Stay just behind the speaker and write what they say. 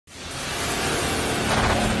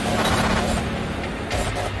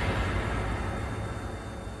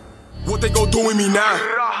what they gon' do with me now?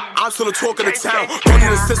 I'm still the talk of the town. Don't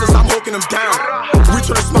need assistance, I'm hooking them down. We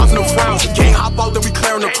turn the spots into frowns. Gang hop out, then we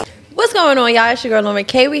clearing the. What's going on, y'all? It's your girl Lola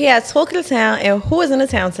K. We here at Talk of the Town, and who is in the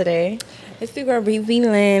town today? It's the girl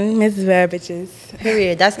BreezyLyn, Mrs. Bad Bitches.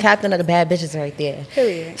 Period. That's captain of the bad bitches right there.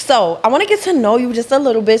 Period. So I want to get to know you just a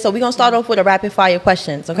little bit. So we're gonna start off with a rapid fire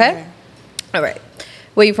questions, okay? All right.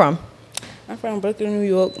 Where you from? I'm from Brooklyn, New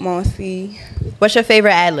York, Marcy. What's your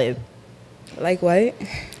favorite ad lib? Like what?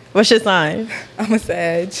 What's your sign? I'm a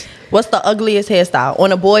Sag. What's the ugliest hairstyle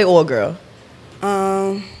on a boy or a girl?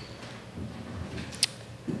 A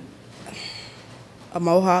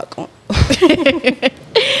mohawk.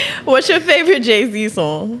 What's your favorite Jay-Z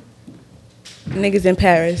song? Niggas in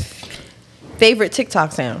Paris. Favorite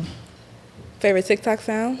TikTok sound? Favorite TikTok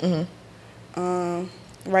sound?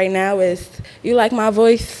 Right now is You Like My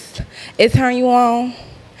Voice. It turn you on.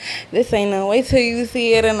 This ain't no wait till you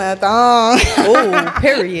see it in a thong. Oh,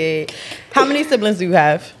 period. How many siblings do you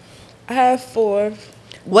have? I have 4.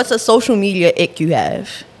 What's a social media ick you have?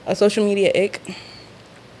 A social media ick.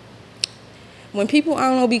 When people, I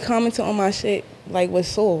don't know, be commenting on my shit, like with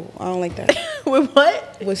soul. I don't like that. With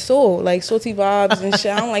what? With soul, like salty vibes and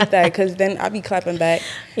shit. I don't like that because then I be clapping back.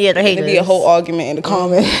 Yeah, the haters. It'd be a whole argument in the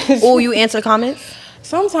comments. Oh, you answer comments?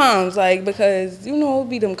 Sometimes, like, because, you know, it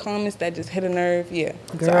be them comments that just hit a nerve. Yeah.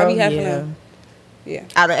 Girl, so I be having to, yeah.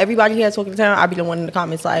 Out of everybody here at Talk of the Town, I be the one in the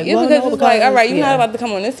comments like, yeah, well, because no, it's like, all right, you're not about to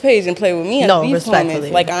come on this page and play with me in these comments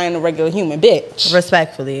like I ain't a regular human bitch.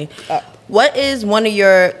 Respectfully. What is one of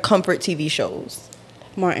your comfort TV shows?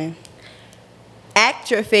 Martin. Act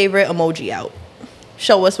your favorite emoji out.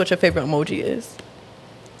 Show us what your favorite emoji is.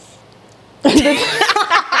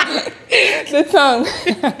 The tongue.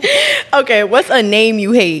 Okay, what's a name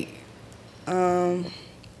you hate? A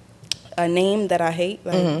name that I hate?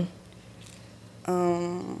 Like, I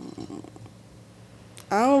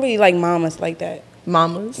don't really like mamas like that.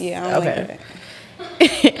 Mamas? Yeah, I don't like that.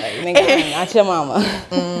 Like, nigga, not your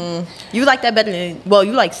mama. You like that better than, well,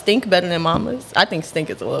 you like stink better than mamas? I think stink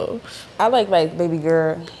is a little. I like baby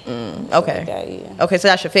girl. Okay. Like that, yeah. Okay, so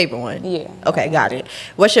that's your favorite one? Yeah. Okay, got it.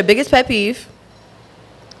 What's your biggest pet peeve?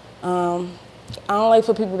 I don't like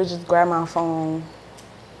for people to just grab my phone.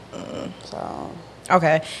 So.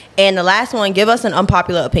 Okay. And the last one, give us an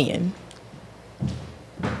unpopular opinion.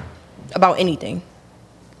 About anything.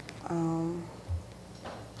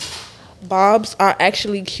 Bobs are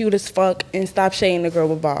actually cute as fuck, and stop shading the girl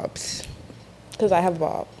with bobs. Because I have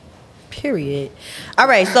bob. Period. All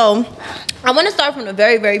right, so I want to start from the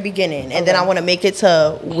very, very beginning, and then I want to make it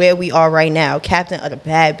to where we are right now, captain of the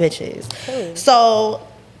bad bitches. Hey. So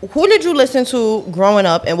who did you listen to growing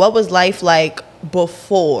up, and what was life like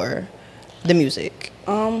before the music?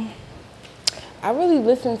 I really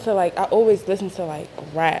listen to, like, I always listen to, like,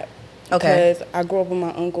 rap. Okay. Because I grew up with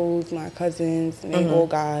my uncles, my cousins, and they were all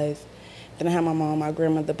guys. Then I had my mom, my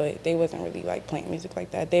grandmother, but they wasn't really like playing music like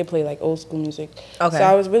that. They play like old school music. Okay. So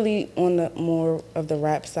I was really on the more of the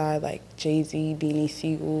rap side, like Jay-Z, Beanie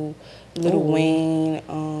Sigel, Lil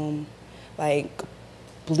Wayne, like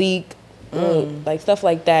Bleak, like stuff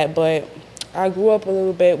like that. But I grew up a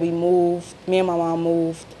little bit. We moved. Me and my mom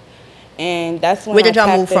moved, and that's when. Where did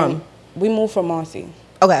y'all move from? We moved from Marcy.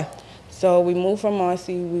 Okay. So we moved from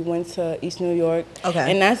Marcy, we went to East New York.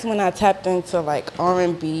 Okay. And that's when I tapped into like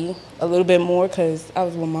R&B a little bit more because I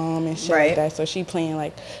was with mom and shit like that. So she playing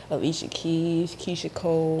like Alicia Keys, Keisha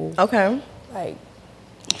Cole. Okay. Like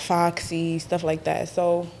Foxy, stuff like that.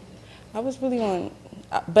 So I was really on,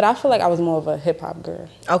 but I feel like I was more of a hip hop girl.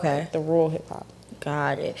 Okay. Like the raw hip hop.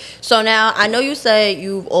 Got it. So now, I know you said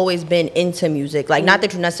you've always been into music. Like, not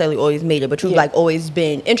that you necessarily always made it, but you've, like, always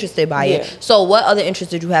been interested by it. So what other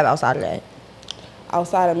interests did you have outside of that?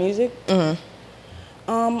 Outside of music?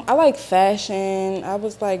 I like fashion. I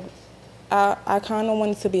was, like, I kind of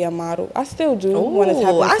wanted to be a model. I still do want to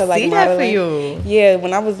tap into, like, modeling. That for you. Yeah,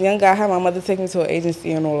 when I was younger, I had my mother take me to an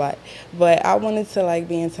agency and all that. But I wanted to, like,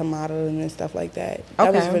 be into modeling and stuff like that.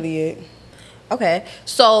 That was really it. Okay,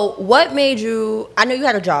 so what made you, I know you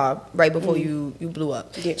had a job right before you blew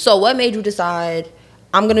up. Yeah. So what made you decide,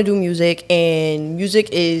 I'm going to do music, and music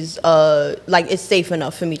is, like, it's safe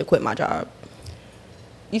enough for me to quit my job?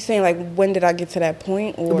 You saying, like, when did I get to that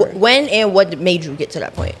point? Or when and what made you get to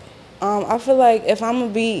that point? I feel like if I'm going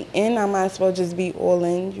to be in, I might as well just be all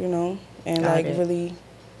in, you know, and, really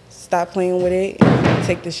stop playing with it and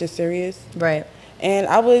take this shit serious. Right. And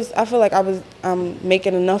I feel like I'm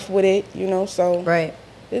making enough with it, you know, so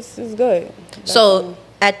this is good. So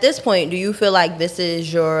at this point, do you feel like this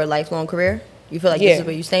is your lifelong career? You feel like this is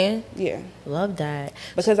where you stand? Yeah. Love that.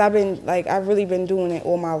 Because I've really been doing it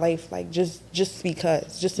all my life, like just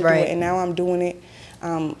because, just to do it. And now I'm doing it.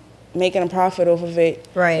 making a profit off of it.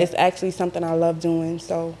 Right. It's actually something I love doing,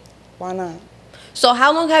 so why not? So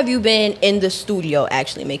how long have you been in the studio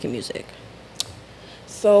actually making music?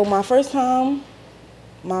 So my first time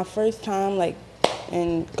like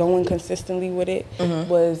and going consistently with it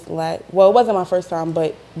was it wasn't my first time,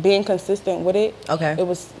 but being consistent with it. Okay. It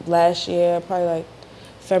was last year, probably like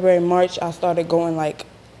February, March. I started going like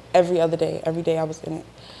every other day. Every day I was in it.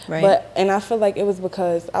 Right. And I feel like it was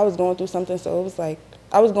because I was going through something, so it was like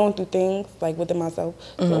I was going through things like within myself.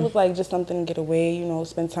 So it was like just something to get away, you know,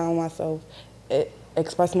 spend time with myself,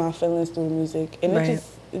 express my feelings through music, and it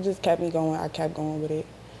just kept me going. I kept going with it,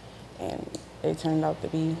 and it turned out to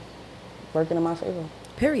be working in my favor.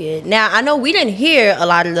 Period. Now, I know we didn't hear a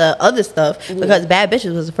lot of the other stuff because Bad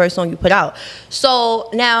Bitches was the first song you put out. So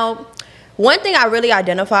now, one thing I really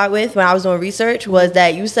identified with when I was doing research was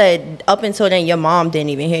that you said up until then your mom didn't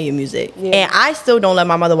even hear your music. Yeah. And I still don't let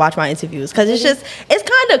my mother watch my interviews because it's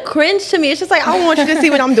kind of cringe to me. It's just like, I don't want you to see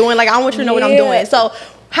what I'm doing. Like, I don't want you to know what I'm doing. So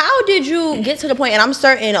how did you get to the point, and I'm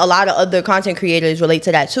certain a lot of other content creators relate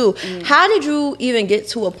to that too. How did you even get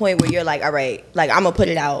to a point where you're like, all right, like I'm gonna put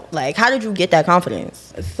it out? Like, how did you get that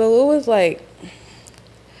confidence? So it was like,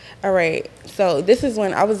 all right, so this is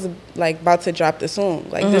when I was like about to drop the song.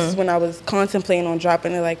 Like this is when I was contemplating on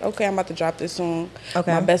dropping it. Like, okay, I'm about to drop this song.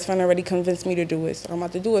 Okay. My best friend already convinced me to do it, so I'm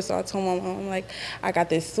about to do it. So I told my mom, I'm like, I got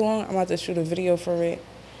this song. I'm about to shoot a video for it,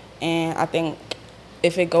 and I think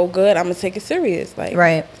if it go good, I'm gonna take it serious. Like,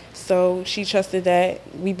 right. So she trusted that.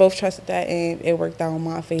 We both trusted that, and it worked out in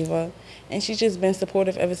my favor. And she's just been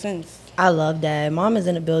supportive ever since. I love that. Mom is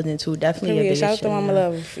in the building too. Definitely a big shout out to Mama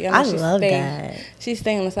Love. I love that. She's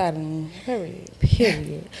staying on the side of me.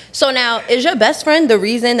 Period. So now, is your best friend the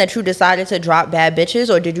reason that you decided to drop Bad Bitches,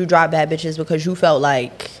 or did you drop Bad Bitches because you felt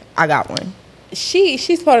like I got one?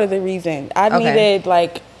 She's part of the reason. I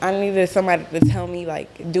needed somebody to tell me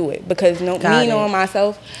like do it, because me knowing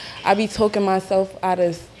myself, I be talking myself out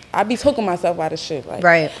of shit. Like,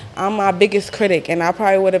 right. I'm my biggest critic, and I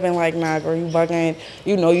probably would have been like, nah, girl, you bugging.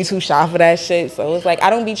 You know you too shy for that shit. So it's like I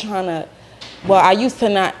don't be trying to. Well, I used to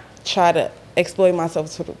not try to exploit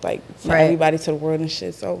myself to everybody, to the world and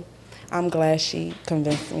shit. So I'm glad she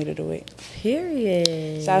convinced me to do it.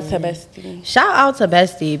 Period. Shout out to Bestie. Shout out to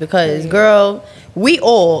Bestie, because girl, we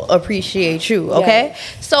all appreciate you. Okay.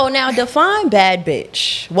 Yes. So now define bad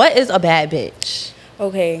bitch. What is a bad bitch?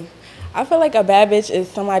 Okay. I feel like a bad bitch is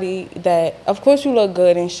somebody that, of course, you look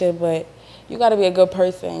good and shit, but you gotta be a good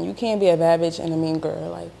person. You can't be a bad bitch and a mean girl.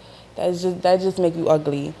 Like, that just make you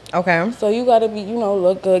ugly. Okay. So you gotta be,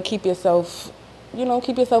 look good, keep yourself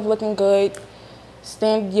looking good,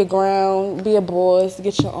 stand your ground, be a boss,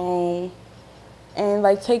 get your own, and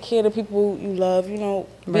like take care of the people you love.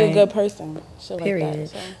 Be a good person. Shit Period. Like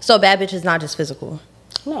that. So bad bitch is not just physical.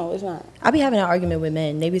 No, it's not. I be having an argument with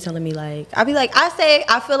men. They be telling me like, I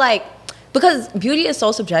feel like, because beauty is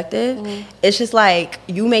so subjective, it's just like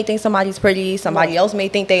you may think somebody's pretty, somebody else may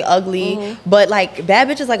think they ugly, but like bad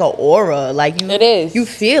bitch is like an aura. Like it is. You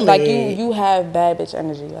feel like it. You have bad bitch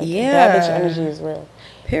energy. Like bad bitch energy is real.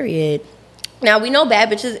 Period. Now we know Bad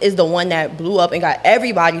Bitches is the one that blew up and got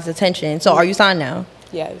everybody's attention. So are you signed now?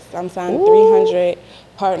 Yes, I'm signed. 300,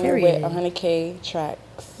 partnered with 100K tracks.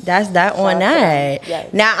 That's that on that.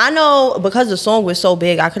 Yes. Now, I know because the song was so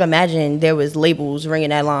big, I could imagine there was labels ringing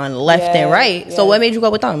that line left and right. Yeah. So what made you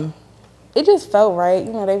go with them? It just felt right.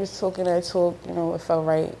 They was talking that talk, it felt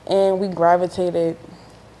right. And we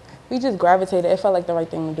just gravitated. It felt like the right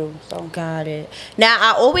thing to do. So got it. Now,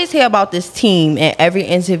 I always hear about this team in every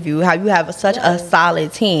interview, how you have such a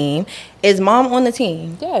solid team. Is mom on the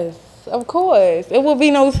team? Yes, of course. It would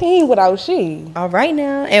be no team without she. All right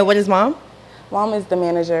now. And what is mom? Mom is the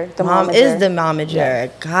manager. Mom is the momager.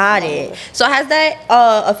 Yes. Got it. So has that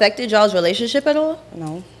affected y'all's relationship at all?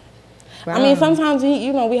 No. Wow. I mean, sometimes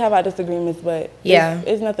we have our disagreements, but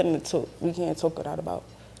it's nothing to talk. We can't talk it out about.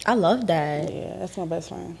 I love that. Yeah, that's my best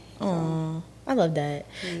friend. Oh, I love that.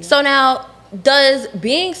 Yeah. So now, does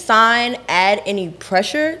being signed add any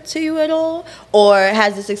pressure to you at all, or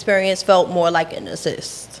has this experience felt more like an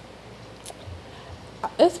assist?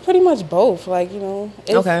 It's pretty much both. Like, it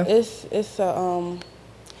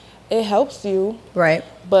helps you, right?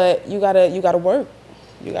 But you gotta work.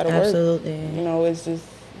 You gotta work. Absolutely.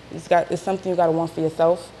 It's something you gotta want for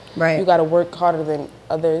yourself. Right. You gotta work harder than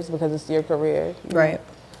others because it's your career. Right.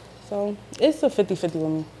 So it's a 50-50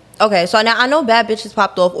 with me. Okay, so now I know Bad Bitches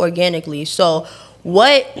popped off organically. So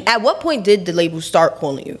at what point did the label start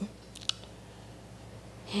calling you?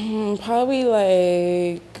 Probably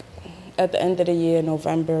like at the end of the year,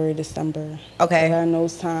 November, December. Okay. Around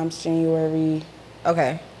those times, January.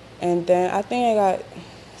 Okay. And then I think I got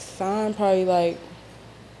signed probably like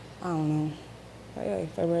I don't know.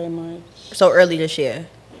 Like February, March. So early this year.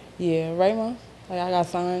 Yeah, right, Mom? Like, I got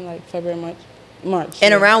signed, like, February, March.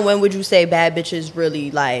 And yeah. around when would you say Bad Bitches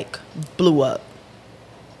really, like, blew up?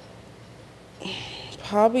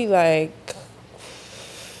 Probably, like,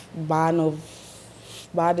 by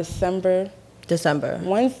December.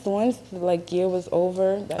 Once like year was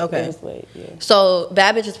over, it was late. Yeah. So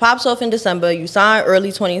Bad Bitches pops off in December. You signed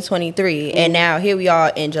early 2023, and now here we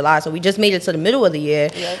are in July. So we just made it to the middle of the year.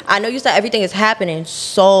 Yep. I know you said everything is happening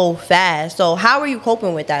so fast. So how are you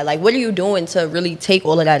coping with that? Like, what are you doing to really take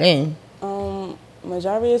all of that in?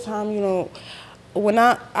 Majority of the time, you know, when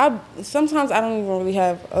I sometimes I don't even really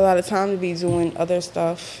have a lot of time to be doing other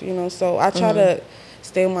stuff, you know. So I try to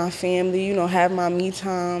stay with my family, you know, have my me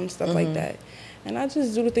time, stuff like that. And I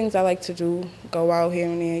just do the things I like to do, go out here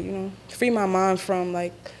and there, you know, free my mind from,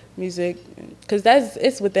 like, music. Because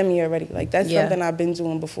it's within me already. Like, that's something I've been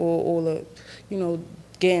doing before all the, you know,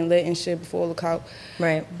 getting lit and shit, before all the clout.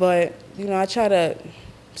 Right. But, you know, I try to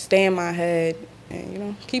stay in my head and, you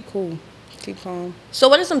know, keep cool, keep calm. So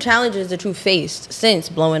what are some challenges that you faced since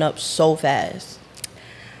blowing up so fast?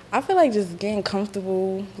 I feel like just getting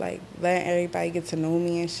comfortable, like, letting everybody get to know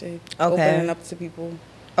me and shit. Okay. Opening up to people.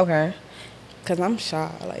 Okay. Because I'm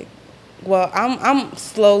shy, like, well, I'm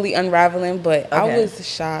slowly unraveling, but I was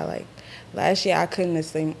shy. Like, last year I couldn't have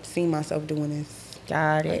seen myself doing this.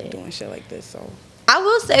 Got like, it. doing shit like this, so. I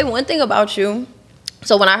will say one thing about you.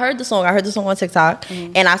 So when I heard the song on TikTok,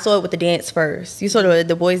 and I saw it with the dance first. You saw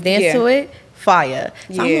the boys dance to it? Fire.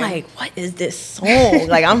 So I'm like, what is this song?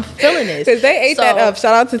 Like, I'm feeling this. Because they ate that up.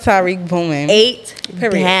 Shout out to Tyreek Boomin. Ate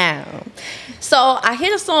down. So I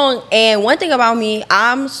hear the song, and one thing about me,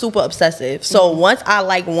 I'm super obsessive. So once I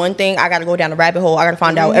like one thing, I gotta go down the rabbit hole. I gotta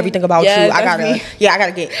find out everything about you. I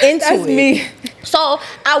gotta get into that's it. Me. So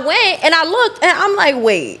I went and I looked, and I'm like,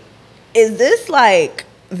 wait, is this like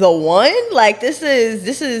the one? Like, this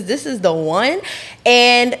is the one?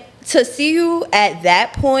 And to see you at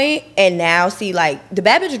that point and now see, like, the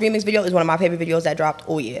Bad Bitches remix video is one of my favorite videos that dropped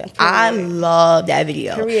all year. Period. I love that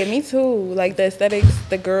video. Period. Me too. Like, the aesthetics,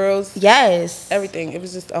 the girls. Yes. Everything. It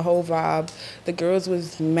was just a whole vibe. The girls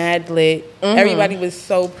was mad lit. Everybody was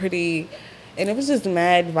so pretty. And it was just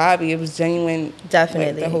mad vibey. It was genuine.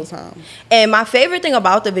 Definitely. Like, the whole time. And my favorite thing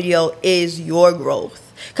about the video is your growth.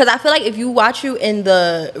 Because I feel like if you watch you in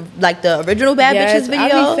the original Bad Bitches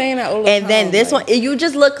video, I be saying that all the time, then this one, you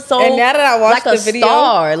just look so, and now that I watched like the video,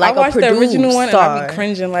 star, like I watched the original one star. and I be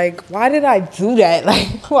cringing, like, why did I do that?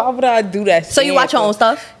 Like, why would I do that? So you watch your own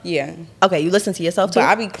stuff? Yeah. Okay, you listen to yourself too? But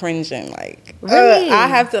I be cringing, like, really? I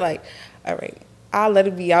have to, like, all right, I'll let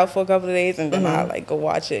it be out for a couple of days and then I'll, like, go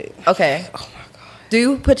watch it. Okay. Oh my God. Do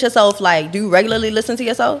you put yourself, like, do you regularly listen to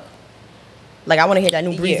yourself? Like, I want to hear that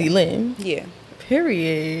new BreezyLyn. Yeah.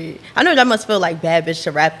 Period. I know that must feel like bad bitch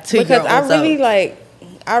to rap to because your own self.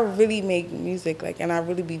 I really make music, like, and I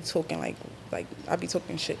really be talking like I be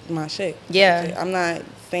talking my shit. Yeah. I'm not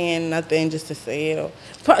saying nothing just to say it,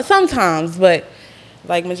 or sometimes, but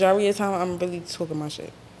like majority of the time I'm really talking my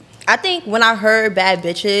shit. I think when I heard Bad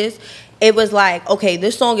Bitches, it was like, okay,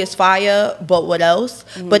 this song is fire, but what else?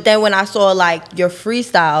 But then when I saw, like, your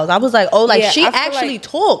freestyles, I was like, oh, like, she actually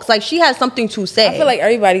talks. Like, she has something to say. I feel like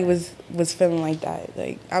everybody was feeling like that.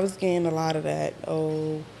 Like, I was getting a lot of that.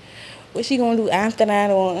 Oh, what's she gonna do after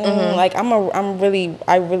that? Or like, I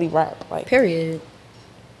really rap. Like, period.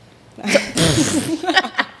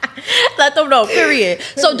 Let them know, period.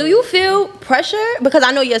 So do you feel pressure? Because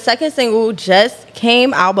I know your second single just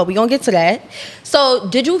came out, but we gonna get to that. So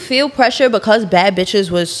did you feel pressure because Bad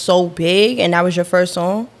Bitches was so big and that was your first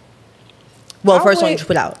song? Well, first song you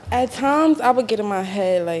put out. At times I would get in my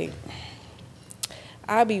head, like,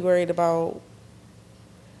 I'd be worried about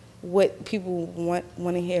what people want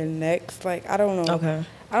to hear next. Like, I don't know. Okay.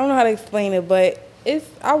 I don't know how to explain it, but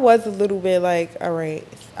I was a little bit like, all right,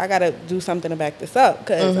 I got to do something to back this up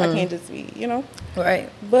because I can't just be, you know? Right.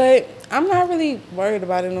 But I'm not really worried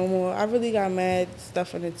about it no more. I really got mad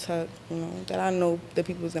stuff in the tuck, you know, that I know that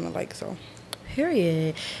people's going to like, so.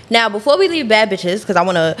 Period. Now, before we leave Bad Bitches,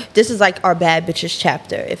 because this is like our Bad Bitches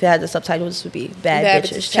chapter. If it had the subtitle, this would be Bad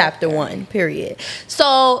Bitches chapter 1, period.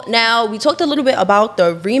 So now we talked a little bit about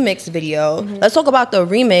the remix video. Let's talk about the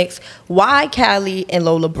remix. Why Cali and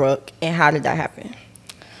Lola Brooke, and how did that happen?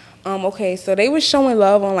 Okay, so they was showing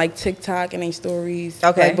love on like TikTok and their stories,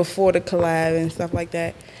 like before the collab and stuff like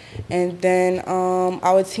that. And then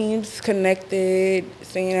our teams connected,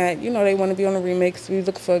 saying that, you know, they want to be on a remix. We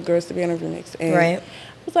look for girls to be on a remix. And I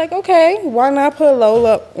was like, okay, why not put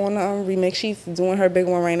Lola on a remix? She's doing her big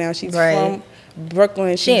one right now. She's from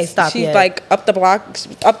Brooklyn, She ain't stopped she's yet. like up the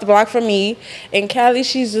block from me. And Cali,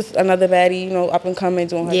 she's just another baddie, you know, up and coming,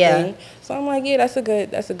 doing her thing. So I'm like, yeah, that's a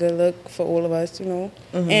good look for all of us, you know.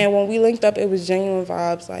 And when we linked up, it was genuine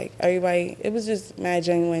vibes. Like everybody, it was just mad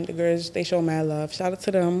genuine. The girls, they show mad love. Shout out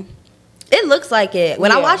to them. It looks like it.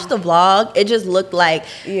 When I watched the vlog, it just looked like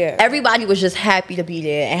everybody was just happy to be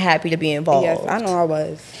there and happy to be involved. Yes, I know I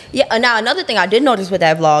was. Yeah, now another thing I did notice with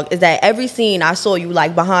that vlog is that every scene I saw you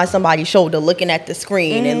like behind somebody's shoulder looking at the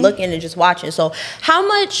screen and looking and just watching. So how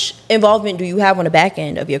much involvement do you have on the back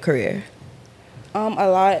end of your career? A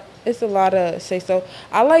lot. It's a lot of say so.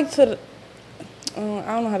 I like to, I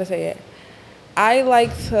don't know how to say it. I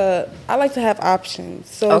like to have options.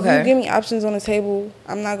 So if you give me options on the table,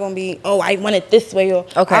 I'm not gonna be, oh, I want it this way, or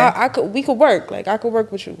we could work. Like I could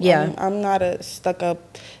work with you. Yeah. I'm not a stuck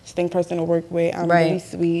up stink person to work with. I'm really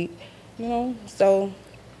sweet, you know. So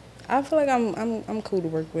I feel like I'm cool to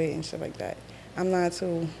work with and shit like that. I'm not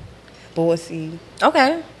too bossy.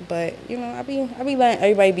 Okay. But you know, I be letting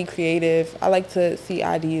everybody be creative. I like to see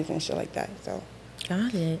ideas and shit like that. So.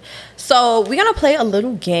 Got it. So we're gonna play a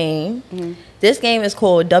little game. This game is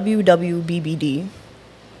called WWBBD.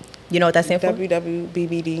 You know what that stands for?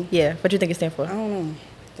 WWBBD. Yeah. What do you think it stands for? I don't know.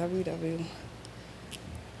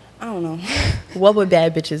 I don't know. What would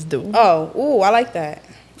bad bitches do? Oh, I like that.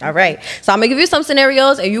 All right. So I'm gonna give you some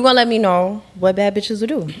scenarios, and you're gonna let me know what bad bitches would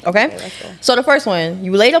do. Okay? Let's go. So the first one,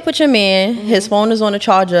 you laid up with your man. His phone is on the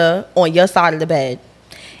charger on your side of the bed.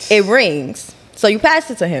 It rings. So you pass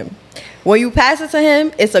it to him. When you pass it to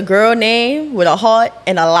him, it's a girl name with a heart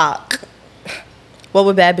and a lock. What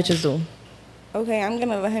would bad bitches do? Okay, I'm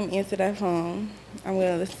gonna let him answer that phone. I'm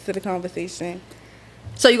gonna listen to the conversation.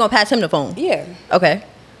 So you're gonna pass him the phone? Yeah. Okay.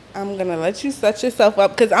 I'm gonna let you set yourself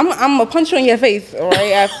up because I'm gonna punch you in your face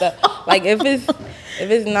right after. Like if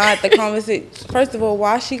it's not the conversation. First of all,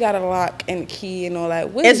 why she got a lock and key and all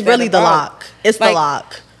that? What it's really the lock. It's like, the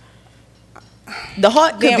lock. The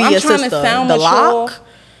heart could be your sister. The lock.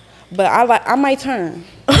 But I might turn.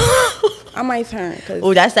 I might turn.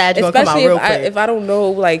 Oh, that's sad. You're gonna come out real quick. If I don't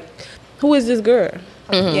know, like, who is this girl?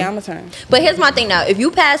 Yeah, I'm gonna turn. But here's my thing now. If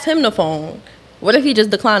you pass him the phone, what if he just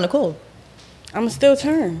declined the call? I'm still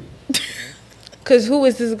turn. Cause who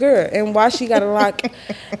is this girl and why she got a lock?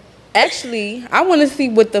 Actually, I want to see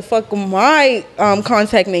what the fuck my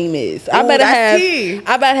contact name is. I better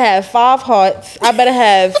have 5 hearts. I better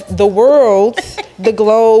have the world, the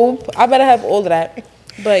globe. I better have all of that.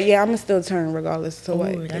 But yeah, I'ma still turn regardless. So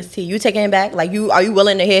what? That's T. You taking him back? Like are you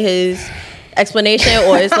willing to hear his explanation,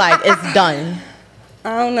 or it's like it's done?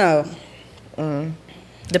 I don't know.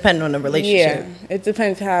 Depending on the relationship. Yeah, it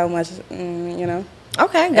depends how much you know.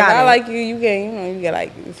 Okay, got it. If I like you, you get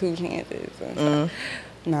like 2 chances. So.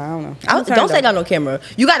 No, I don't know. Don't say that on camera.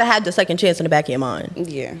 You gotta have the second chance in the back of your mind.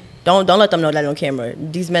 Yeah. Don't let them know that on camera.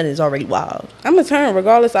 These men is already wild. I'm gonna turn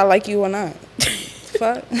regardless I like you or not.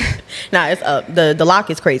 Fuck. Nah, it's up. The lock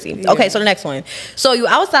is crazy. Yeah. Okay, so the next one. So you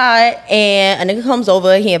outside and a nigga comes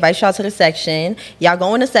over. He invites y'all to the section. Y'all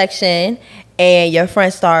go in the section and your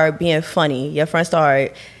friend start being funny. Your friend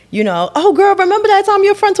start, you know, oh girl, remember that time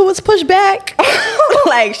your frontal was pushed back?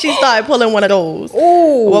 Like she started pulling one of those.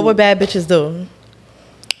 Ooh. What would bad bitches do?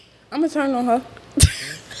 I'm gonna turn on her.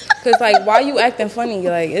 Cause like, why you acting funny?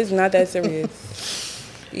 Like, it's not that serious.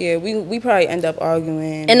 Yeah, we probably end up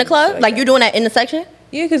arguing. In the club? Like you doing that in the section?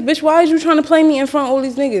 Yeah, cause bitch, why is you trying to play me in front of all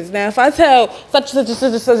these niggas? Now, if I tell such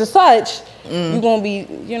and such, you gonna be,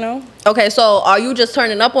 you know? Okay, so are you just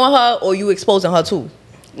turning up on her, or you exposing her too?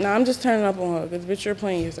 Nah, I'm just turning up on her, cause bitch, you're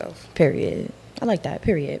playing yourself. Period. I like that.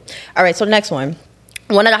 Period. All right, so the next one.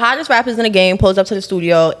 One of the hottest rappers in the game pulls up to the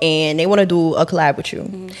studio and they want to do a collab with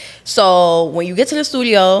you. So when you get to the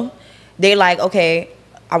studio, they like, okay,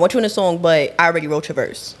 I want you in a song, but I already wrote your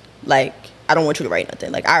verse. Like, I don't want you to write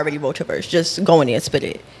nothing. Like, I already wrote your verse. Just go in there and spit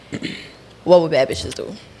it. What would bad bitches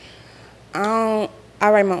do? I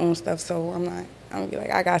write my own stuff, so I'm gonna be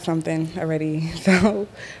like, I got something already, so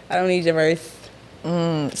I don't need your verse.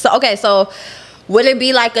 So would it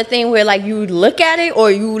be like a thing where like you look at it,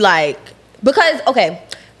 or you like, because, okay,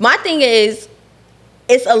 my thing is,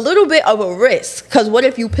 it's a little bit of a risk, because what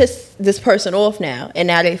if you piss this person off now, and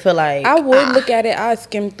now they feel like... I would look at it, I'd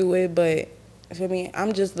skim through it, but, for me,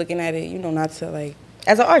 I'm just looking at it, you know, not to, like...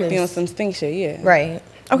 As an artist. Be on some stink shit, yeah. Right.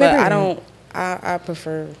 Okay, but I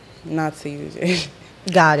prefer not to use it.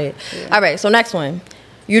 Got it. Yeah. All right, so next one.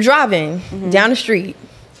 You're driving down the street,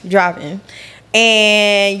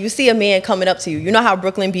 and you see a man coming up to you. You know how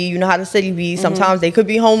Brooklyn be, you know how the city be. Sometimes they could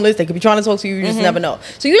be homeless, they could be trying to talk to you, you just never know.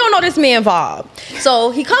 So you don't know this man vibe.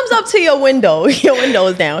 So he comes up to your window, your window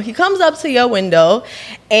is down. He comes up to your window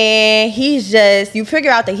and he's just, you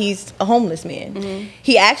figure out that he's a homeless man.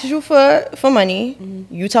 He asks you for money.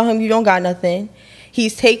 You tell him you don't got nothing.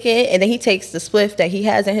 He's taking, and then he takes the spliff that he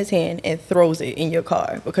has in his hand and throws it in your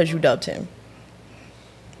car because you dubbed him.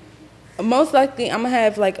 Most likely, I'm gonna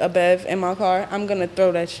have like a bev in my car. I'm gonna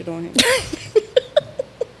throw that shit on him.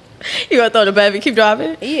 You gonna throw the bev and keep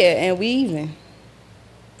driving? Yeah, and we even.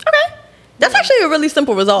 Okay, that's actually a really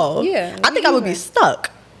simple resolve. Yeah, I think I would be stuck.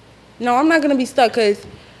 No, I'm not gonna be stuck because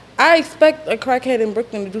I expect a crackhead in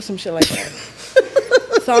Brooklyn to do some shit like that.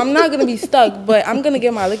 So I'm not gonna be stuck, but I'm gonna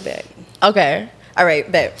get my lick back. Okay. All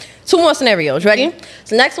right, bet. 2 more scenarios. Ready?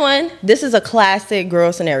 So next one, this is a classic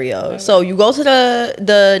girl scenario. So you go to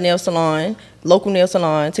the nail salon, local nail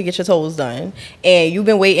salon, to get your toes done, and you've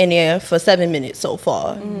been waiting there for 7 minutes so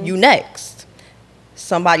far. You next.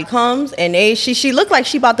 Somebody comes and she look like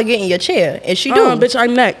she about to get in your chair, and she do. Bitch,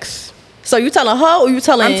 I'm next. So you telling her or you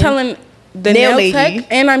telling? I'm telling the nail tech,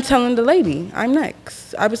 and I'm telling the lady I'm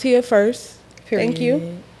next. I was here first. Period. Thank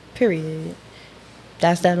you. Period.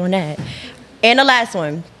 That's that on that. And the last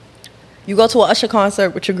one, you go to an Usher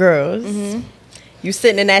concert with your girls. You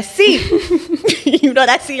sitting in that seat. You know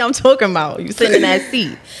that seat I'm talking about. You sitting in that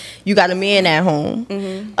seat. You got a man at home.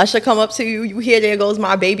 Usher come up to you. You hear "There Goes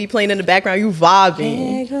My Baby" playing in the background. You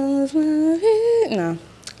vibing. There goes my baby. No.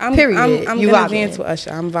 I'm You gonna vibing. Dance with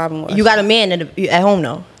Usher. I'm vibing with Usher. You got a man at home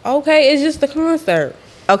though. Okay, it's just the concert.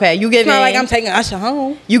 Okay, you giving. It's not like I'm taking Usher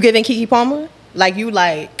home. You giving Keke Palmer? Like you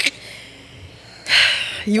like.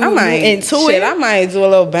 You into it? I might do a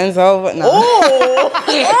little benzo, but no.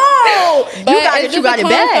 You got it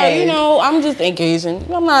bad. You know, I'm just engaging.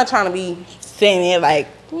 I'm not trying to be sitting there like,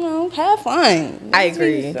 you know, have fun. I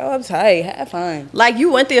agree. So uptight, have fun. Like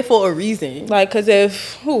you went there for a reason. Like, cause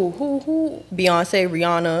if who? Beyonce,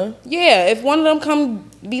 Rihanna. Yeah, if one of them come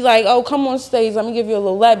be like, oh, come on stage, let me give you a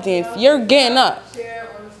little lap dance. You're getting up.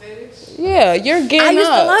 Yeah, you're getting up. I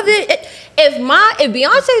used to love it. If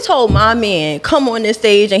Beyonce told my man come on this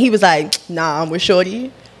stage and he was like, nah, I'm with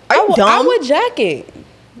Shorty, are you dumb? I would jack it.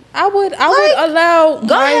 I would allow.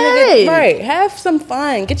 Go ahead. Right, have some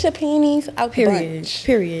fun. Get your panties out the bunch.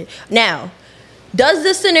 Period. Now, does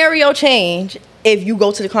this scenario change if you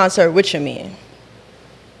go to the concert with your man?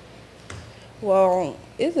 Well,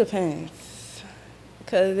 it depends.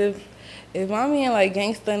 Cause if my man like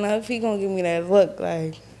gangsta enough, he gonna give me that look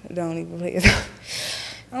like don't even play it.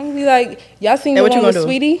 I'm gonna be like, y'all seen the one with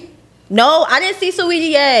Sweetie? No, I didn't see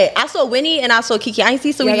Sweetie yet. I saw Winnie and I saw Keke. I ain't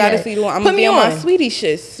see Sweetie yet. I gotta see the one. I'm gonna be on my Sweetie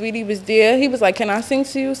shit. Sweetie was there. He was like, can I sing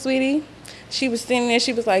to you, Sweetie? She was standing there.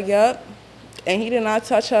 She was like, yup. And he did not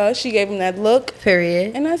touch her. She gave him that look.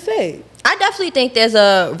 Period. And that's it. I definitely think there's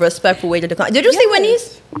a respectful way to decline. Did you see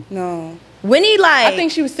Winnie's? No. Winnie, like, I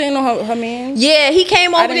think she was sitting on her man. Yeah, he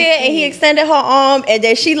came over there and he extended her arm and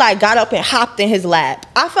then she like got up and hopped in his lap.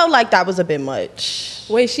 I felt like that was a bit much.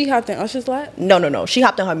 Wait, she hopped in Usher's lap? No. She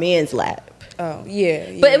hopped in her man's lap. Oh,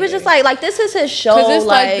 yeah. But it was just like this is his show. Cause it's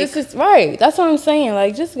like this is right. That's what I'm saying.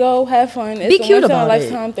 Like, just go have fun. It's be cute about a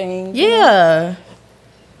lifetime thing. Yeah. You know?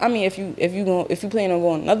 I mean, if you plan on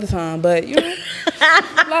going another time, but you know,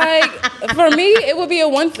 like for me, it would be a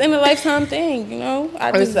once in a lifetime thing. You know,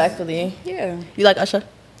 respectfully. Yeah. You like Usher?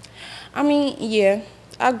 I mean, yeah.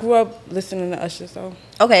 I grew up listening to Usher, so.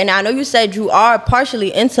 Okay, now I know you said you are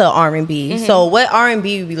partially into R&B. So what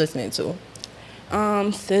R&B you be listening to?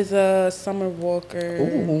 SZA, Summer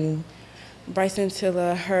Walker, Bryson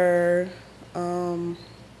Tiller, her.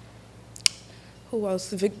 Who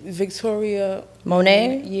else? Victoria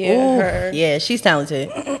Monet? Yeah, her. Yeah, she's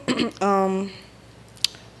talented. Who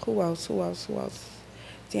else?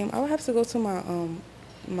 Damn, I would have to go to my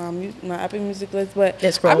Apple Music list, but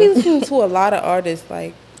I be listening to a lot of artists,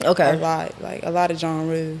 like a lot of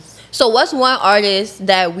genres. So what's one artist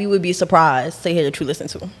that we would be surprised to hear that you listen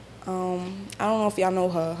to? I don't know if y'all know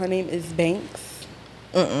her. Her name is Banks.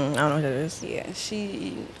 I don't know who that is. Yeah, I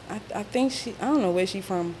think I don't know where she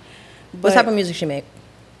from. What type of music she make?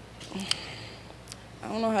 I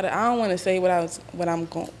don't know how to. I don't want to say what I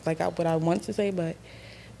want to say, but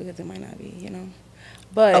because it might not be, you know.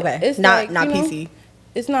 But it's not PC.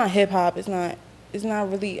 It's not hip hop. It's not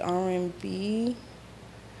really R&B.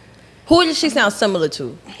 Who does she sound similar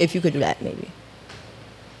to? If you could do that, maybe.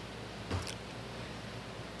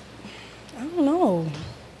 I don't know.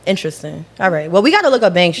 Interesting. All right. Well, we got to look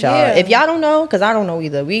up Banks, y'all. Yeah. If y'all don't know, because I don't know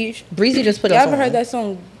either. Breezy just put us on. Y'all ever heard that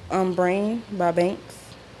song, Brain by Banks?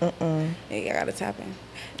 Yeah, y'all got to tap in.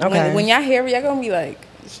 Okay. When y'all hear it, y'all going to be like,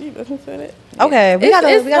 she listen to that? Okay, we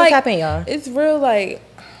gotta tap in, y'all. It's real, like,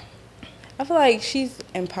 I feel like she's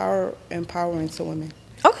empowering to women.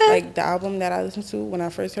 Okay. Like, the album that I listened to when I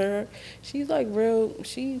first heard her, she's, like,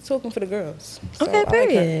 she's talking for the girls. So Okay,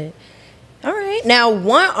 period. Like, all right. Now,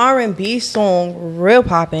 one R&B song real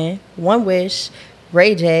poppin', One Wish,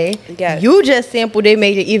 Ray J. Yes. You just sampled it,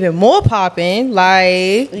 made it even more poppin'.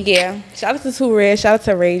 Like, yeah. Shout out to 2Raree. Shout out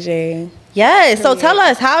to Ray J. yes. So tell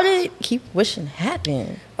us, how did Keep Wishing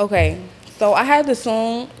happen? Okay. So I had the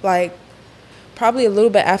song, like, probably a little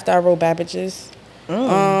bit after I wrote Bad Bitches.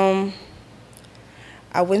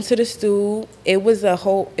 I went to the studio. It was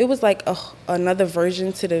like another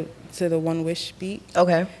version to the One Wish beat.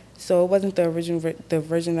 Okay. So it wasn't the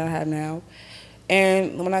version that I have now.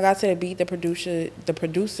 And when I got to the beat, the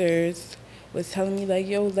producers was telling me, like,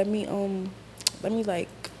 yo, let me like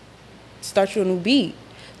start you a new beat.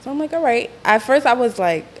 So I'm like, all right. At first I was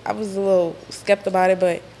a little skeptical about it,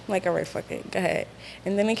 but I'm like, all right, fuck it, go ahead.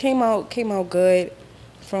 And then it came out good.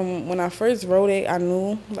 From when I first wrote it, I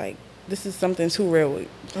knew, like, this is something 2Raree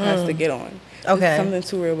has to get on. Okay. This is something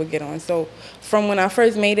 2Raree would get on. So from when I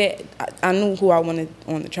first made it, I knew who I wanted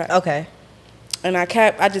on the track. Okay. And I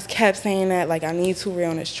just kept saying that, like, I need 2Raree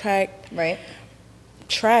on this track. Right.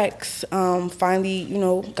 Tracks finally,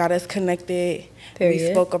 got us connected. Period.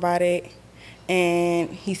 We spoke about it, and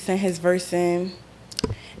he sent his verse in,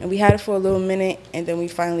 and we had it for a little minute, and then we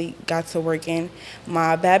finally got to working.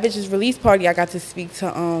 My Bad Bitches release party, I got to speak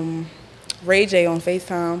to Ray J on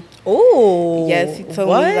FaceTime. Ooh. Yes, he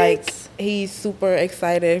told me, like, he's super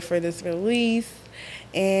excited for this release.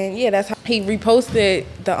 And yeah, that's how he reposted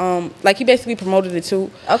the he basically promoted it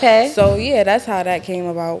too. Okay. So yeah, that's how that came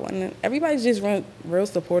about, and everybody's just real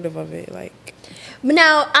supportive of it. Like, but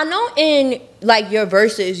now I know in like your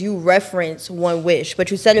verses you reference One Wish,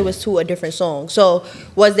 but you said it was to a different song. So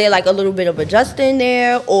was there like a little bit of adjusting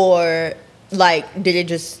there, or like did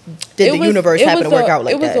the universe happen to work out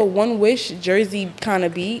like that? It was a One Wish Jersey kind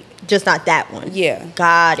of beat, just not that one. Yeah.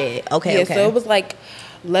 Got it. Okay. Yeah. Okay. So it was like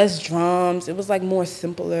less drums. It was like more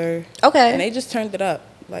simpler. Okay. And they just turned it up.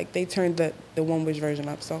 Like, they turned the One Wish version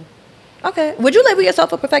up. So. Okay. Would you label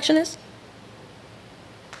yourself a perfectionist?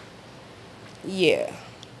 Yeah.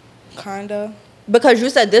 Kinda. Because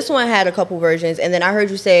you said this one had a couple versions, and then I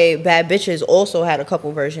heard you say Bad Bitches also had a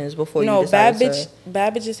couple versions before you decided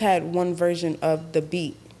Bad Bitches had one version of the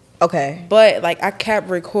beat. Okay. But, like, I kept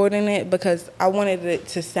recording it because I wanted it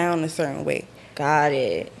to sound a certain way. Got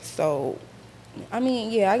it. So, I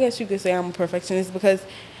mean, yeah, I guess you could say I'm a perfectionist because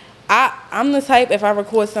I'm the type, if I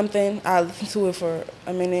record something, I listen to it for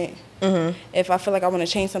a minute. Mm-hmm. If I feel like I want to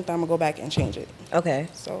change something, I'm going to go back and change it. Okay.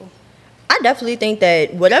 So, I definitely think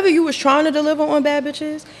that whatever you was trying to deliver on Bad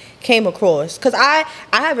Bitches came across. Because I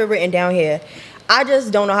have it written down here. I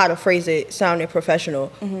just don't know how to phrase it sounding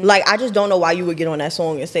professional. Mm-hmm. Like, I just don't know why you would get on that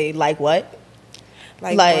song and say, like, what?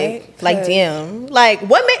 Like damn. Like,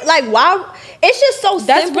 what made, like, why? It's just so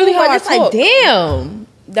that's simple, really how but I it's talk. like, damn.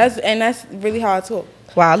 That's really how I talk.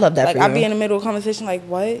 Wow, I love that like, for you. I be in the middle of a conversation like,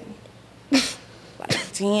 what?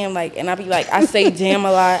 Like, damn. Like, and I be like, I say damn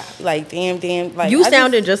a lot. Like, damn. Like, you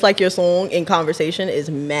sounded just like your song in conversation is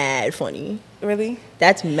mad funny. Really?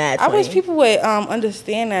 That's mad funny. I wish people would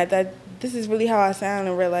understand that this is really how I sound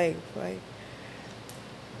in real life. Like,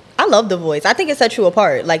 I love the voice. I think it sets you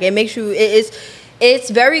apart. Like, it makes you,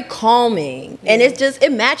 it's very calming. Yeah. And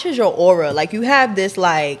it matches your aura. Like, you have this,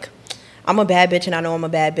 like, I'm a bad bitch and I know I'm a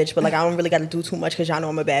bad bitch, but, like, I don't really got to do too much because y'all know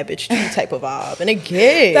I'm a bad bitch too type of vibe. And it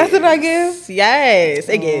gives. That's what I give? Yes,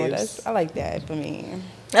 it gives. I like that for me.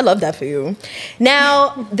 I love that for you.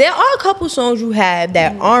 Now, there are a couple songs you have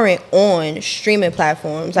that aren't on streaming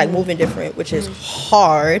platforms, like Moving Different, which is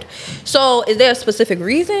hard. So, is there a specific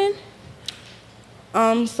reason?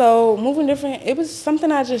 So Moving Different, it was something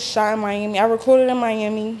I just shot in Miami. I recorded in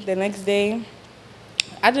Miami the next day.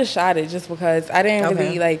 I just shot it just because I didn't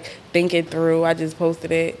really like think it through. I just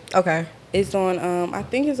posted it. Okay. It's on I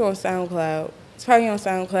think it's on SoundCloud. It's probably on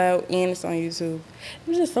SoundCloud and it's on YouTube. It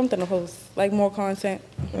was just something to post, like more content.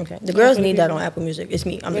 Okay. The girls need that on Apple Music. It's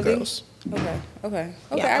me. I'm the girls. Okay.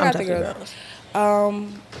 Yeah, I got the girls.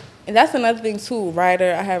 And that's another thing too.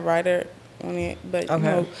 Ryder, I have Ryder on it, but you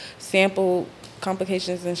know, sample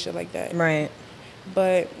complications and shit like that. Right.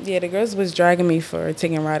 But yeah, the girls was dragging me for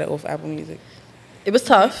taking Ryder off Apple Music. It was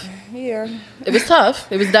tough. Yeah. It was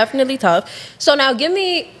tough. It was definitely tough. So now give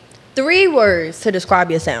me 3 words to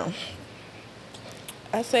describe your sound.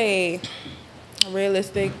 I say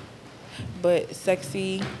realistic, but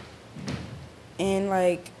sexy, and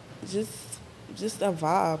like just a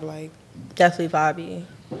vibe. Like definitely vibey.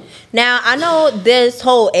 Now, I know this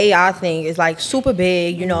whole AI thing is like super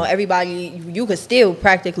big. You know, everybody, you could steal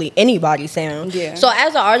practically anybody's sound. Yeah. So,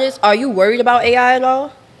 as an artist, are you worried about AI at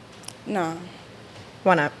all? Nah.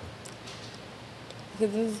 Why not?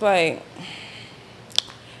 Because it's like,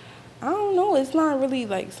 I don't know. It's not really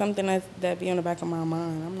like something that be on the back of my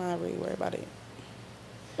mind. I'm not really worried about it.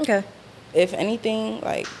 Okay. If anything,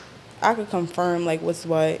 like, I could confirm like what's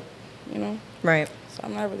what, you know? Right. So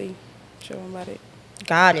I'm not really sure about it.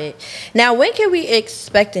 Got it. Now, when can we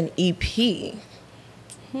expect an EP?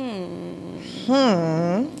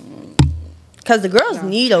 Because the girls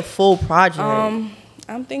need a full project.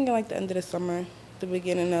 I'm thinking like the end of the summer, the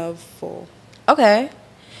beginning of fall. Okay.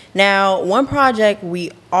 Now, one project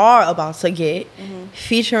we are about to get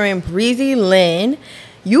featuring BreezyLyn.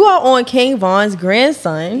 You are on King Von's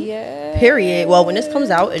grandson. Yeah. Period. Well, when this comes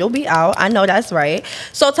out, it'll be out. I know that's right.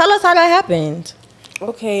 So tell us how that happened.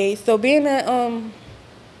 Okay, so being at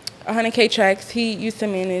 100K Tracks, he used to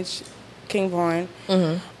manage King Von.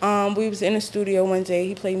 We was in the studio one day.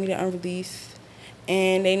 He played me the unreleased,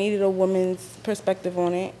 and they needed a woman's perspective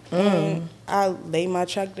on it. And I laid my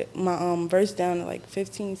verse down in like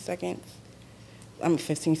 15 seconds. I mean,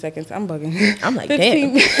 15 seconds. I'm bugging. I'm like,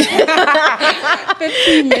 15, damn.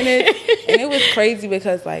 15 minutes, and it was crazy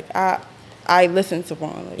because like I listened to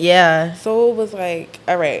Von. Like, Yeah. so it was like,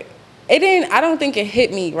 all right. It didn't. I don't think it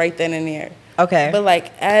hit me right then and there. Okay. But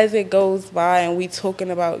like as it goes by and we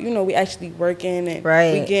talking about, you know, we actually working and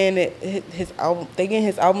we getting his album. They getting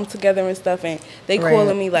his album together and stuff, and they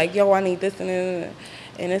calling me like, yo, I need this and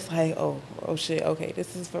it's like, oh shit. Okay,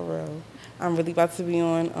 this is for real. I'm really about to be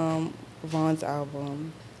on Von's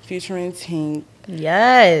album featuring Tink.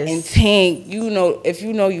 Yes. And Tink, you know, if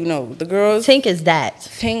you know, you know. The girls. Tink is that.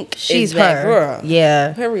 Tink She's is that her. girl.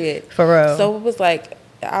 Yeah. Period. For real. So it was like,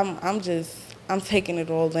 I'm taking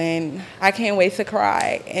it all in. I can't wait to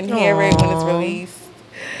cry and hear it when it's released.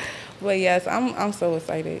 But yes, I'm so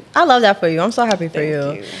excited. I love that for you. I'm so happy for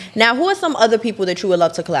you. Now, who are some other people that you would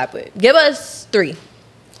love to collab with? Give us 3.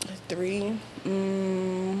 3.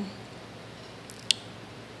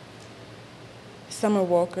 Summer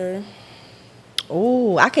Walker.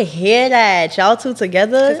 Ooh, I could hear that. Y'all two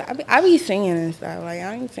together. I be singing and stuff. Like,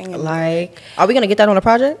 I ain't singing. Like, are we going to get that on the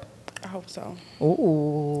project? I hope so.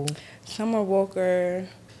 Ooh. Summer Walker.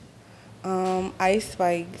 Ice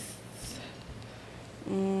Spikes.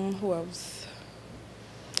 Who else?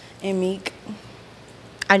 And Meek.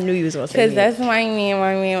 I knew you was going to say Meek. Because that's my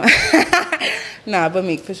man. Nah, but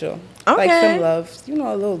Meek for sure. Okay. Like some love. You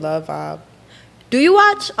know, a little love vibe. Do you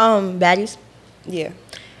watch Baddies? Yeah.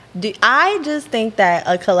 I just think that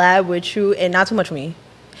a collab with you, and not too much me,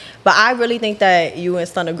 but I really think that you and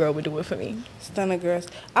Stunner Girl would do it for me. Stunner Girls.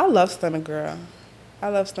 I love Stunner Girl. I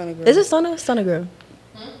love Stunner Girl. Is it Stunner? Stunner Girl.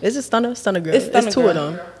 Is it Stunner? Stunner Girl. It's Stunner two Girl. of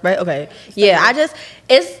them, right? Okay. Yeah,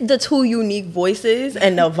 it's the 2 unique voices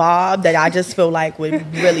and the vibe that I just feel like would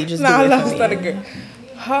really just do it I love for me. Stunner Girl.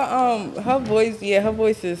 Her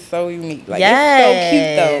voice is so unique. Like, yes. It's so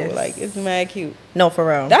cute though. Like, it's mad cute. No, for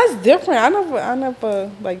real. That's different. I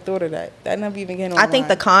never like thought of that. That never even came on I think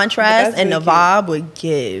the contrast and the vibe would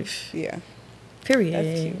give. Yeah. Period.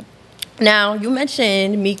 That's cute. Now, you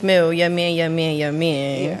mentioned Meek Mill, your man.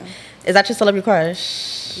 Yeah. Is that your celebrity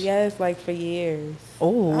crush? Yes, like for years.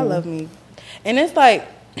 Oh. I love Meek. And it's like,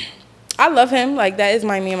 I love him. Like, that is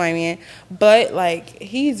my man. But, like,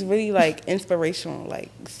 he's really, like, inspirational.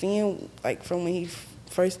 Like, seeing, like, from when he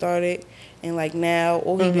first started and, like, now,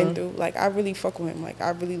 all he been through. Like, I really fuck with him. Like, I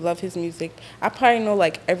really love his music. I probably know,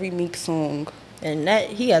 like, every Meek song. And that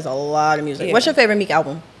he has a lot of music. Yeah. What's your favorite Meek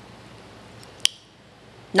album?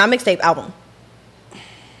 Not mixtape, album.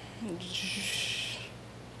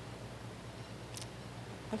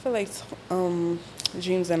 I feel like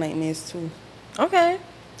Dreams and Nightmares, too. Okay.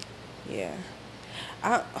 Yeah.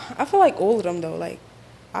 I feel like all of them, though. Like,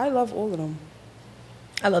 I love all of them.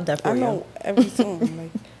 I love that for you. I know every song.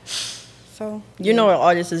 Like, so. You know an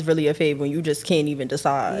artist is really a fave when you just can't even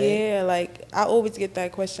decide. Yeah, like, I always get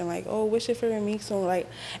that question, like, oh, what's your favorite Meek song? Like,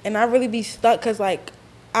 and I really be stuck because, like,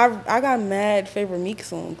 I got mad favorite Meek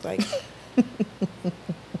songs. Like,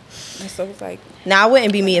 and so it's like. Now, it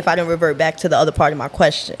wouldn't be me if I didn't revert back to the other part of my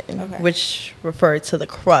question, Okay. which referred to the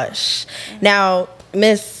crush. Now,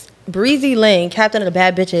 Miss BreezyLyn, Captain of the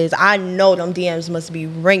Bad Bitches, I know them DMs must be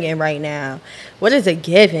ringing right now. What is it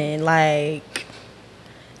giving? Like,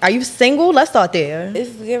 are you single? Let's start there.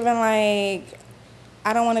 It's giving, like,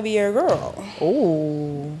 I don't want to be your girl.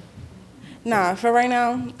 Ooh. Nah, for right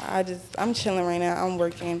now, I'm chilling right now. I'm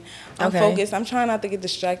working. I'm focused. I'm trying not to get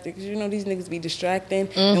distracted because, you know, these niggas be distracting.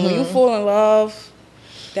 And when you fall in love,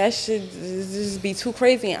 that shit just be too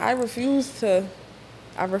crazy. And I refuse to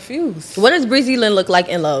I refuse. What does BreezyLyn look like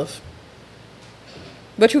in love?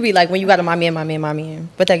 What you be like when you got a my man?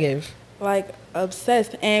 What that give? Like,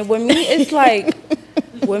 obsessed. And with me, it's like,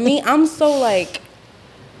 with me, I'm so like,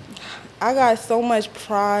 I got so much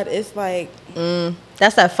pride. It's like,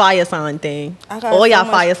 That's that fire sign thing. I got All so y'all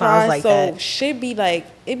much fire signs pride, like so that. shit be like,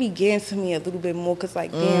 it be getting to me a little bit more. Cause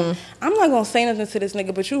like, damn, I'm not gonna say nothing to this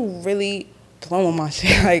nigga, but you really blowing my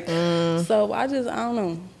shit. Like, so I don't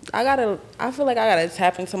know. I feel like I gotta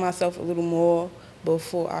tap into myself a little more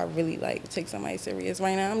before I really like take somebody serious.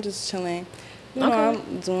 Right now, I'm just chilling. You know,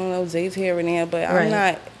 I'm doing those dates here and there, but I'm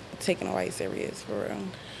not taking nobody serious for real.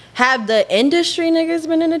 Have the industry niggas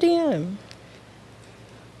been in the DM?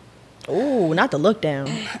 Ooh, not to look down.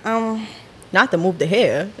 Not to move the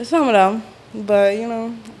hair. Some of them, but you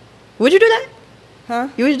know. Would you do that? Huh?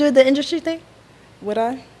 You would do the industry thing? Would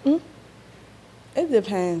I? It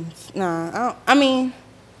depends. Nah, I mean,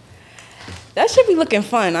 that should be looking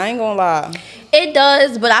fun. I ain't gonna lie. It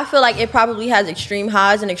does, but I feel like it probably has extreme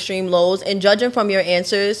highs and extreme lows. And judging from your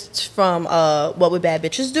answers from what would bad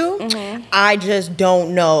bitches do, I just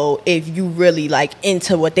don't know if you really like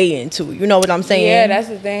into what they into. You know what I'm saying? Yeah, that's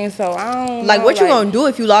the thing. So I don't like know, what you gonna do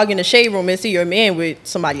if you log in the shade room and see your man with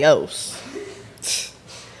somebody else? This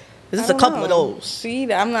is a couple of those. See,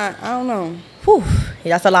 I don't know. Whew,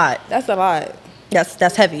 yeah, that's a lot. That's a lot.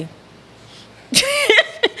 That's heavy.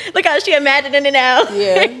 Look how she imagining it now.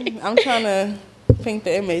 Yeah, I'm trying to paint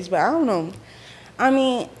the image, but I don't know. I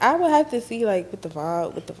mean, I would have to see like what the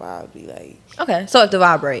vibe be like. Okay, so if the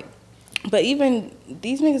vibe break. But even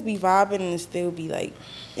these niggas be vibing and still be like,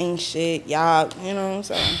 ain't shit, y'all, you know.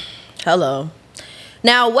 So hello.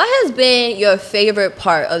 Now, what has been your favorite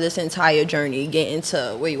part of this entire journey getting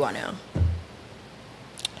to where you are now?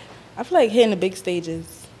 I feel like hitting the big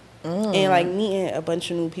stages. And like meeting a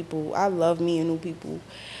bunch of new people. I love meeting new people,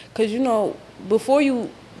 cause you know before you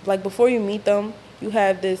meet them, you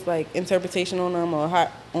have this like interpretation on them or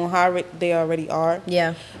how they already are.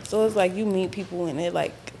 Yeah. So it's like you meet people and they're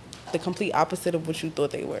like the complete opposite of what you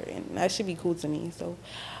thought they were, and that should be cool to me. So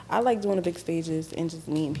I like doing the big stages and just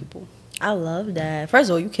meeting people. I love that.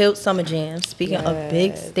 First of all, you killed Summer Jam. Speaking of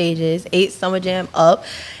big stages, 8 Summer Jam up,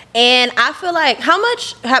 and I feel like how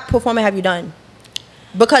much performing have you done?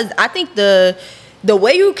 Because I think the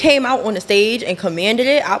way you came out on the stage and commanded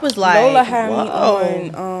it, I was like, Lola had whoa. me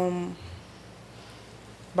on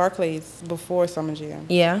Barclays before Summer Jam.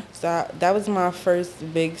 Yeah. So that was my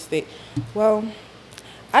first big stage. Well,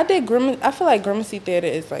 I feel like Gramercy Theater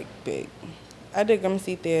is like big. I did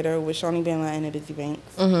Gramercy Theater with Shawnee Van Latin and Busy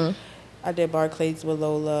Banks. I did Barclays with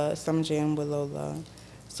Lola, Summer Jam with Lola.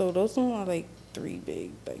 So those are like 3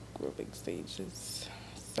 big, like real big stages.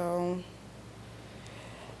 So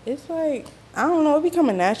it's like, I don't know, it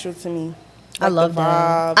becoming natural to me. Like I love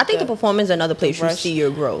that. I think the performance is another place you rush. see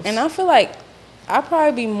your growth. And I feel like I'd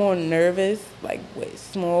probably be more nervous like with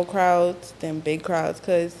small crowds than big crowds,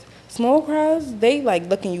 because small crowds, they like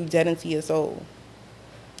looking you dead into your soul.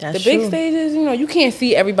 That's the big true. stages, you know, you can't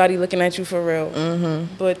see everybody looking at you for real.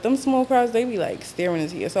 But them small crowds, they be like staring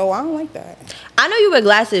into you. So I don't like that. I know you wear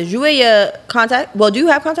glasses. You wear your contact. Well, do you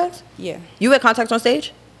have contacts? Yeah. You wear contacts on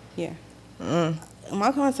stage? Yeah.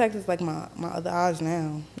 My contact is like my other eyes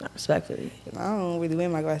now. Respectfully. I don't really wear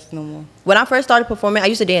my glasses no more. When I first started performing, I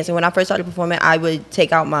used to dance, and when I first started performing, I would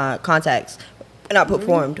take out my contacts and I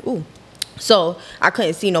performed. Ooh. So I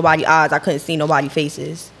couldn't see nobody's eyes. I couldn't see nobody's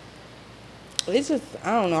faces. It's just,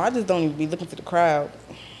 I don't know. I just don't even be looking to the crowd.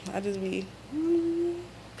 I just be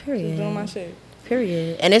Period. just doing my shit.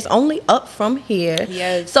 Period. And it's only up from here.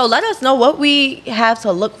 Yes. So let us know what we have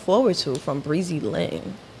to look forward to from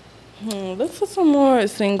BreezyLyn. Look for some more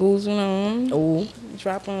singles, you know. Ooh.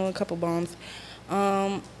 Dropping a couple bombs.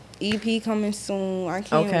 EP coming soon. I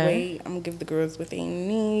can't wait. I'm gonna give the girls what they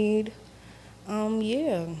need.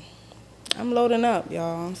 Yeah. I'm loading up,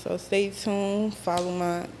 y'all. So stay tuned. Follow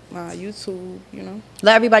my YouTube, you know.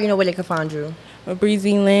 Let everybody know where they can find you.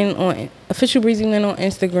 BreezyLyn on official BreezyLyn on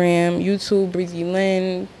Instagram, YouTube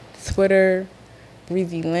BreezyLyn, Twitter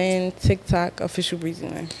BreezyLyn, TikTok official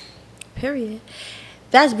BreezyLyn. Period.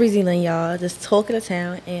 That's BreezyLyn, y'all. Just talk of the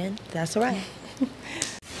town, and that's all right.